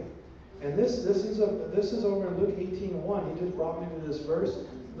to faint. And this is over in Luke 18:1. He just brought me to this verse.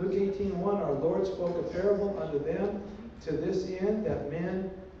 Luke 18:1, our Lord spoke a parable unto them to this end, that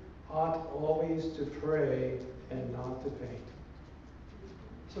men ought always to pray and not to faint.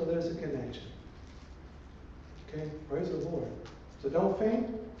 So there's a connection. Okay, praise the Lord. So don't faint.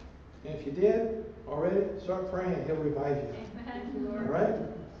 And if you did already, start praying. He'll revive you. Amen, Lord. All right?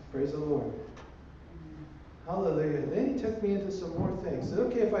 Praise the Lord. Hallelujah. And then He took me into some more things. Is it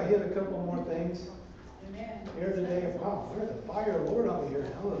okay if I hit a couple more things here today? Wow, there's the fire of the Lord on me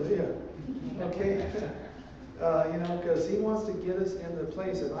here. Hallelujah. Okay. You know, because He wants to get us in the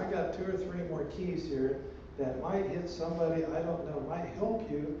place, and I got 2 or 3 more keys here that might hit somebody, I don't know, might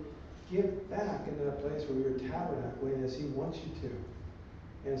help you get back into that place where you're tabernacling as He wants you to.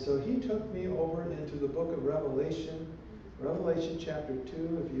 And so He took me over into the book of Revelation, Revelation chapter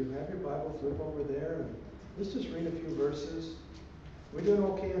 2. If you have your Bible, flip over there. And let's just read a few verses. We doing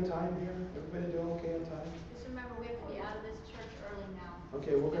okay on time here? Everybody doing okay on time? Just remember, we have to be out of this church early now.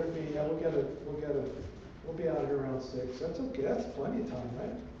 Okay, we're gonna be, yeah, we'll be out here around 6. That's okay, that's plenty of time,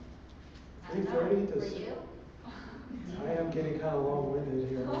 right? I don't know. 3:30 to For 6. you? I am getting kind of long-winded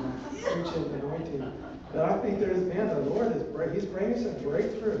here when I'm preaching the anointing. But I think there's, man, the Lord He's bringing some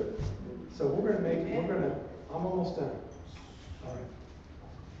breakthrough. So I'm almost done. All right.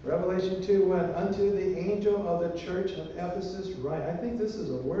 Revelation 2:1, unto the angel of the church of Ephesus write. I think this is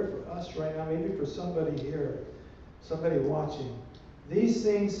a word for us right now, maybe for somebody here, somebody watching. These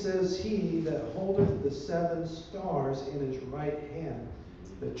things says He that holdeth the 7 stars in His right hand.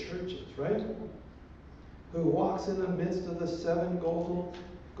 The churches, right? Who walks in the midst of the 7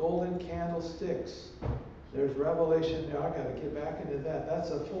 golden candlesticks. There's Revelation. Now I got to get back into that. That's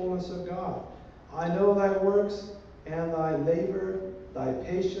the fullness of God. I know thy works and thy labor, thy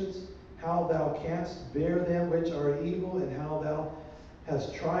patience, how thou canst bear them which are evil, and how thou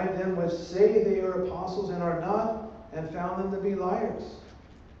hast tried them which say they are apostles and are not, and found them to be liars.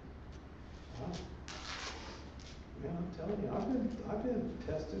 Wow. Man, I'm telling you, I've been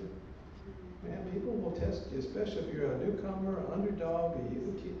tested. Man, people will test you, especially if you're a newcomer, an underdog,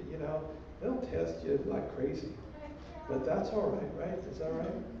 you know, they'll test you like crazy. But that's all right, right? Is that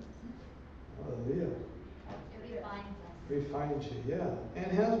right? Hallelujah. It refines us. Refines you, yeah.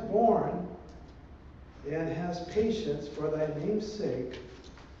 And has borne and has patience for thy name's sake,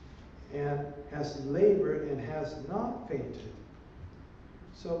 and has labored and has not fainted.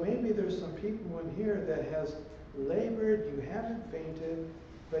 So maybe there's some people in here that has labored, you haven't fainted,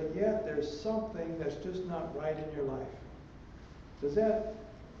 but yet there's something that's just not right in your life. Does that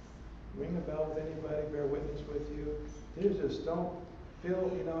ring a bell with anybody, bear witness with you? You just don't feel,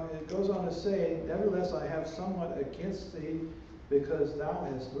 you know, it goes on to say, nevertheless I have somewhat against thee, because thou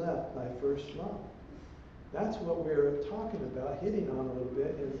hast left thy first love. That's what we're talking about, hitting on a little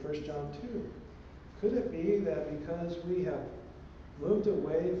bit in 1 John 2. Could it be that because we have moved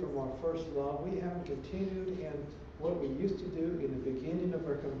away from our first love, we haven't continued in what we used to do in the beginning of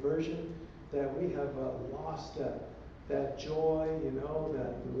our conversion, that we have lost that joy,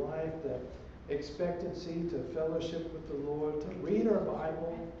 that life, that expectancy to fellowship with the Lord, to read our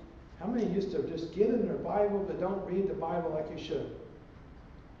Bible? How many used to just get in their Bible but don't read the Bible like you should?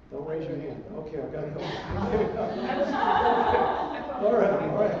 Don't raise your hand. Okay, I've got to go. All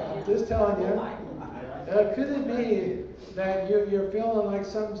right. I'm just telling you. Could it be that you're feeling like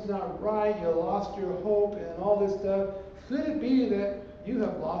something's not right, you lost your hope and all this stuff? Could it be that you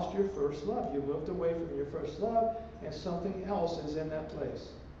have lost your first love? You moved away from your first love and something else is in that place.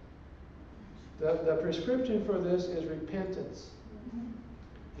 The prescription for this is repentance.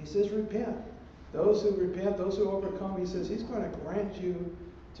 He says repent. Those who repent, those who overcome, he says he's going to grant you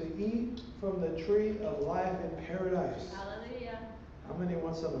to eat from the tree of life in paradise. Hallelujah. How many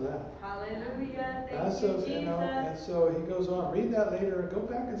want some of that? Hallelujah. That's Thank you, you know, and so he goes on. Read that later. Go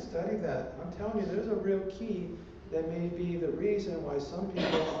back and study that. I'm telling you, there's a real key that may be the reason why some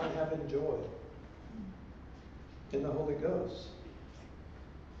people aren't having joy in the Holy Ghost.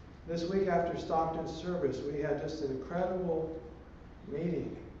 This week after Stockton's service, we had just an incredible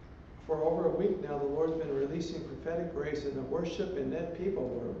meeting. For over a week now, the Lord's been releasing prophetic grace in the worship, and then people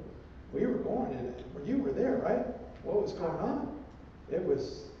we were going in it. You were there, right? What was going on? It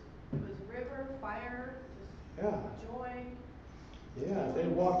was river, fire, yeah. joy. Yeah, they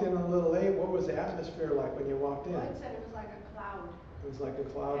walked in a little late. What was the atmosphere like when you walked in? Well, it said it was like a cloud. It was like a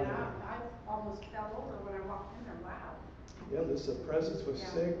cloud. And I almost fell over when I walked in there. Wow. Yeah, the presence was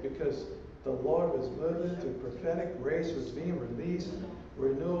sick because the Lord was moving. The prophetic grace was being released.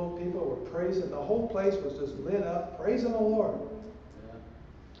 Renewal, people were praising. The whole place was just lit up, praising the Lord.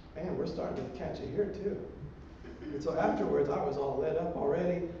 Yeah. Man, we're starting to catch it here too. And so afterwards, I was all lit up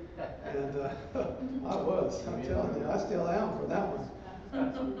already, and I was. I'm telling you, I still am for that one.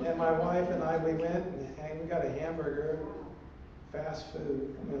 And my wife and I, we went and we got a hamburger, fast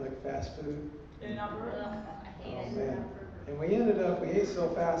food. I mean, like fast food. I hate it. Man. And we ended up, we ate so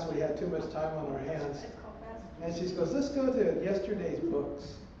fast, we had too much time on our hands. And she goes, let's go to yesterday's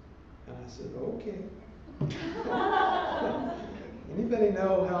books. And I said, okay. Anybody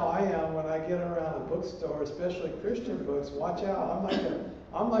know how I am when I get around a bookstore, especially Christian books? Watch out.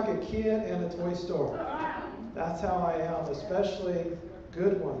 I'm like a kid in a toy store. That's how I am, especially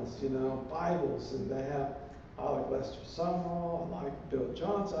good ones, Bibles. And they have, I like Lester Sumrall, I like Bill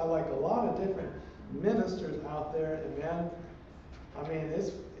Johnson, I like a lot of different ministers out there. And man, I mean,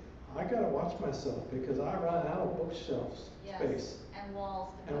 I gotta watch myself because I run out of bookshelf space. And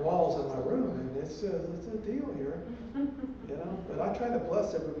walls. And walls in my room, and it's a deal here, But I try to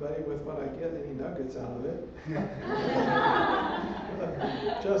bless everybody with what I get, any nuggets out of it.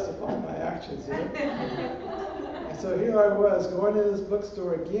 Justify my actions here. And so here I was going to this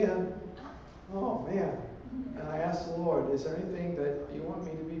bookstore again. Oh man! And I asked the Lord, "Is there anything that you want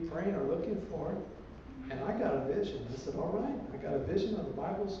me to be praying or looking for?" And I got a vision. I said, all right, I got a vision of the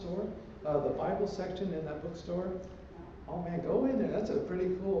Bible store, the Bible section in that bookstore. Oh man, go in there. That's a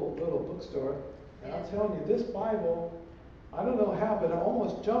pretty cool little bookstore. And I'm telling you, this Bible, I don't know how, but it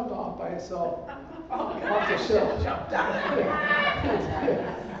almost jumped off by itself off the shelf.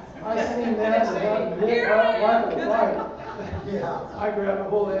 I seen that and that lit up like a light. Yeah, I grabbed a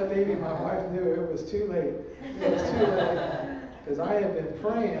hold of that baby. My wife knew it was too late. It was too late because I had been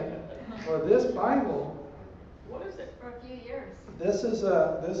praying for this Bible. What is it? For a few years. This is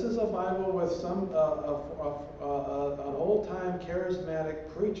a Bible with some an old time charismatic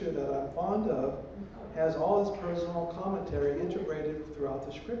preacher that I'm fond of. Has all his personal commentary integrated throughout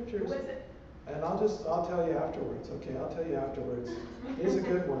the scriptures. Who is it? And I'll tell you afterwards. Okay, I'll tell you afterwards. He's a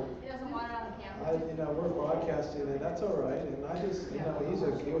good one. He doesn't want it on the camera. We're broadcasting it. That's all right. And I just,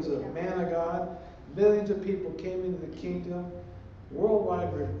 he was a man of God. Millions of people came into the kingdom.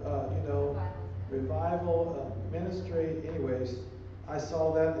 Worldwide, revival, ministry. Anyways, I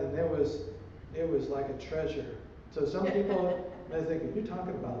saw that, and it was like a treasure. So some people may think, you're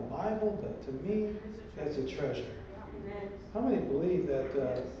talking about a Bible, but to me, it's a treasure. How many believe that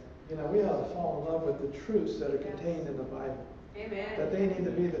we ought to fall in love with the truths that are contained in the Bible? Amen. That they need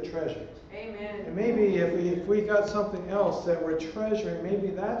to be the treasure. Amen. And maybe if we got something else that we're treasuring, maybe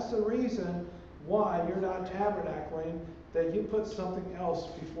that's the reason why you're not tabernacling, that you put something else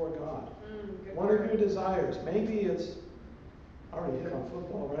before God. One of your desires. Maybe it's, I already hit on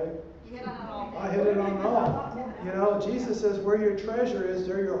football, right? You hit on it all. I hit it on all. Jesus says, where your treasure is,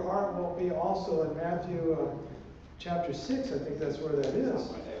 there your heart will be also. In Matthew chapter 6, I think that's where that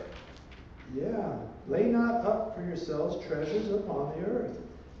is. Yeah. Lay not up for yourselves treasures upon the earth.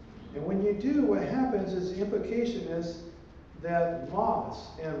 And when when you do, what happens is the implication is that moths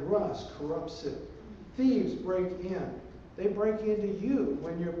and rust corrupts it. Thieves break in. They break into you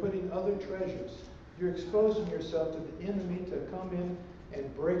when you're putting other treasures. You're exposing yourself to the enemy to come in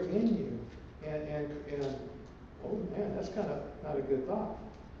and break in you. And oh man, that's kind of not a good thought.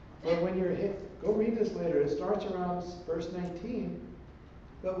 But when you're go read this later. It starts around verse 19.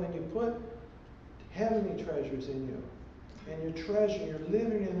 But when you put heavenly treasures in you, and you're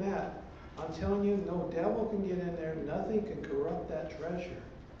living in that, I'm telling you, no devil can get in there. Nothing can corrupt that treasure.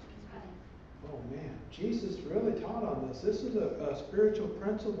 Oh man, Jesus really taught on this. This is a spiritual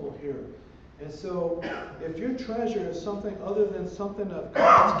principle here. And so, if your treasure is something other than something of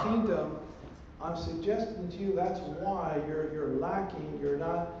God's kingdom, I'm suggesting to you that's why you're lacking. You're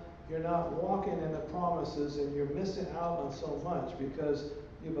not walking in the promises, and you're missing out on so much because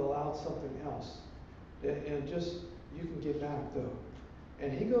you've allowed something else. And just you can get back though.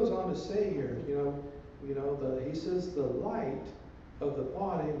 And he goes on to say here, he says the light of the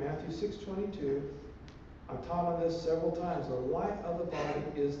body, Matthew 6:22. I've taught on this several times. The light of the body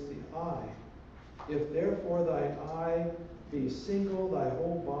is the eye. If therefore thine eye be single, thy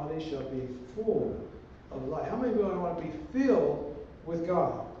whole body shall be full of light. How many people want to be filled with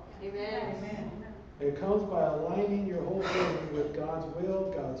God? Amen. Amen. It comes by aligning your whole being with God's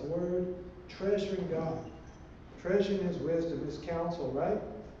will, God's word, treasuring God, treasuring His wisdom, His counsel, right?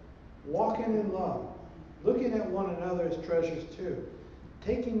 Walking in love, looking at one another as treasures too.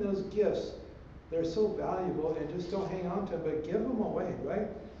 Taking those gifts, they're so valuable, and just don't hang on to them, but give them away, right?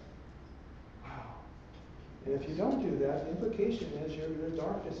 Wow. And if you don't do that, the implication is your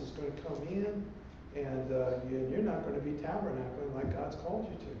darkness is going to come in, and you're not going to be tabernacling like God's called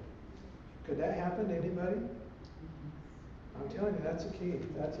you to. Could that happen to anybody? I'm telling you, that's a key.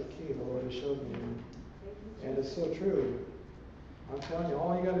 That's a key the Lord has showed me. And it's so true. I'm telling you,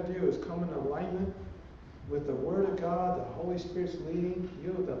 all you got to do is come in alignment with the Word of God, the Holy Spirit's leading.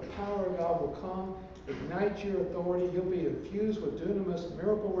 The power of God will come, ignite your authority. You'll be infused with dunamis,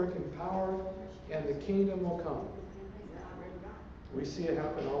 miracle-working power, and the kingdom will come. We see it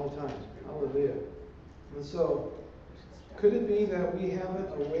happen all the time. Hallelujah. And so, could it be that we haven't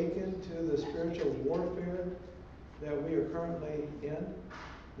awakened to the spiritual warfare that we are currently in?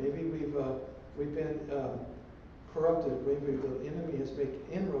 Maybe we've been corrupted. Maybe the enemy has made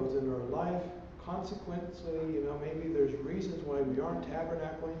inroads in our life. Consequently, maybe there's reasons why we aren't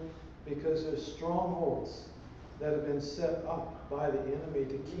tabernacling, because there's strongholds that have been set up by the enemy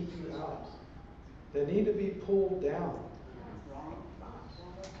to keep you out. They need to be pulled down.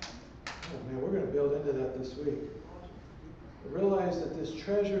 Oh man, we're going to build into that this week. Realize that this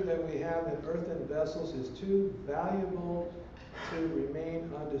treasure that we have in earthen vessels is too valuable to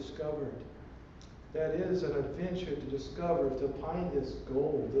remain undiscovered. That is an adventure to discover, to find this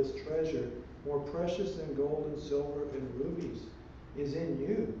gold, this treasure, more precious than gold and silver and rubies, is in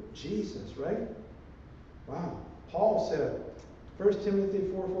you, Jesus, right? Wow. Paul said, 1 Timothy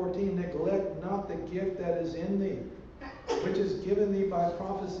 4:14, neglect not the gift that is in thee, which is given thee by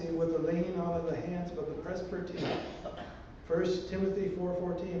prophecy with the laying on of the hands of the presbytery. 1 Timothy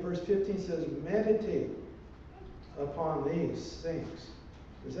 4:14, verse 15 says, meditate upon these things.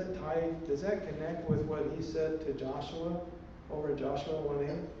 Does that connect with what he said to Joshua over in Joshua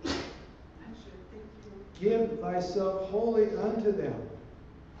 1:8? Give thyself wholly unto them,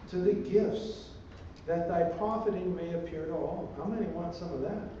 to the gifts, that thy profiting may appear to all. How many want some of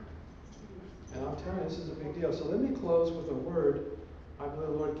that? And I'm telling you, this is a big deal. So let me close with a word I believe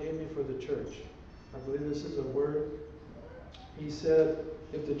the Lord gave me for the church. I believe this is a word. He said,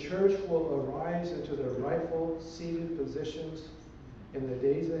 if the church will arise into their rightful seated positions in the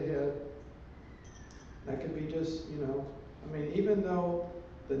days ahead, that could be just, even though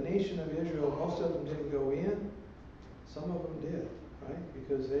the nation of Israel, most of them didn't go in, some of them did, right?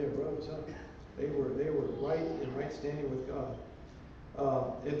 Because they arose up. They were right in right standing with God.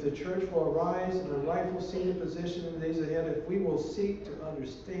 If the church will arise in a rightful seated position in the days ahead, if we will seek to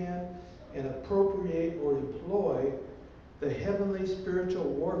understand and appropriate or employ the heavenly spiritual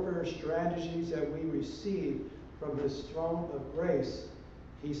warfare strategies that we receive from His throne of grace,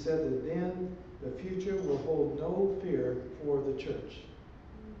 he said that then the future will hold no fear for the church.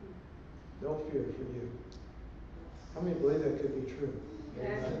 No fear for you. How many believe that could be true?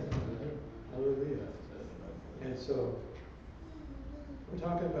 Yes. Hallelujah. And so, we're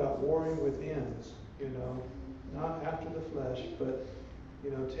talking about warring within, not after the flesh, but,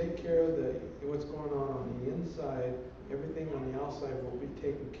 take care of what's going on the inside. Everything on the outside will be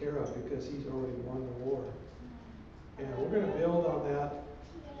taken care of because He's already won the war. And we're going to build on that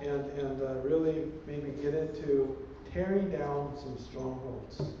and really maybe get into tearing down some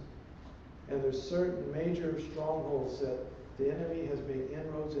strongholds. And there's certain major strongholds that the enemy has made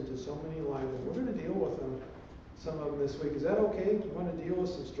inroads into so many lives, and we're going to deal with them, some of them this week. Is that okay? Do you want to deal with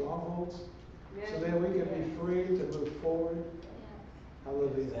some strongholds? So that we can be free to move forward?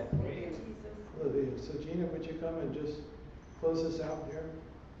 Hallelujah. Hallelujah. So Gina, would you come and just close us out here?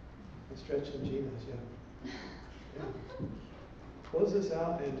 I'm stretching Gina's, yeah. Close us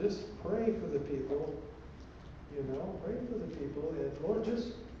out and just pray for the people. You know, pray for the people. And Lord, just,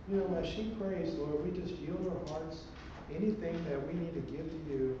 you know, as she prays, Lord, we just yield our hearts. Anything that we need to give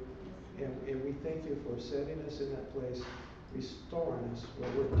to you, and we thank you for setting us in that place, restoring us where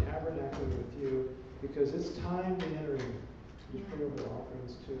we're tabernacling with you, because it's time to enter in. Just pray over the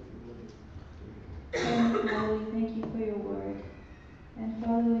offerings too, if you would. Heavenly Father, we thank you for your word. And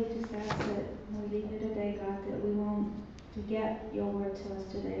Father, we just ask that when we leave here today, God, that we won't forget your word to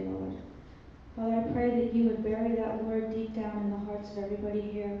us today, Lord. Father, I pray that you would bury that word deep down in the hearts of everybody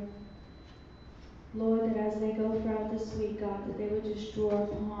here. Lord, that as they go throughout this week, God, that they would just draw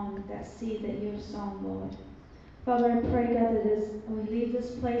upon that seed that you have sown, Lord. Father, I pray, God, that as we leave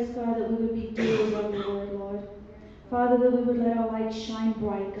this place, God, that we would be doers of your word, Lord. Father, that we would let our light shine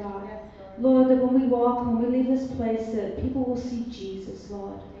bright, God. Lord, that when we walk, when we leave this place, that people will see Jesus,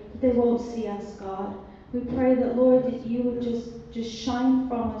 Lord. That they won't see us, God. We pray that, Lord, that you would just shine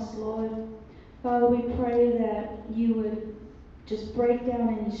from us, Lord. Father, we pray that you would just break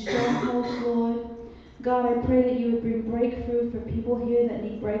down any strongholds, Lord. God, I pray that you would bring breakthrough for people here that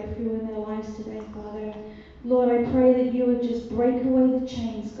need breakthrough in their lives today, Father. Lord, I pray that you would just break away the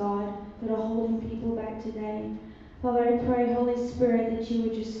chains, God, that are holding people back today. Father, I pray, Holy Spirit, that you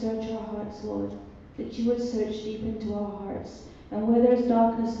would just search our hearts, Lord. That you would search deep into our hearts. And where there's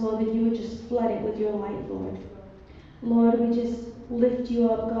darkness, Lord, that you would just flood it with your light, Lord. Lord, we just lift you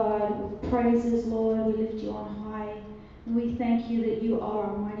up, God, with praises, Lord. We lift you on high. And we thank you that you are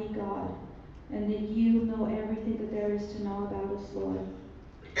Almighty God, and that you know everything that there is to know about us, Lord.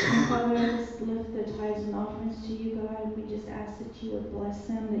 And Father, I just lift the tithes and offerings to you, God, and we just ask that you would bless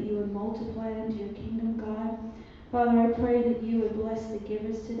them, that you would multiply them to your kingdom, God. Father, I pray that you would bless the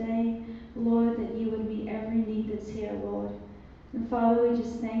givers today, Lord, that you would meet every need that's here, Lord. And Father, we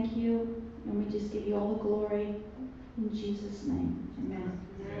just thank you, and we just give you all the glory. In Jesus' name, amen.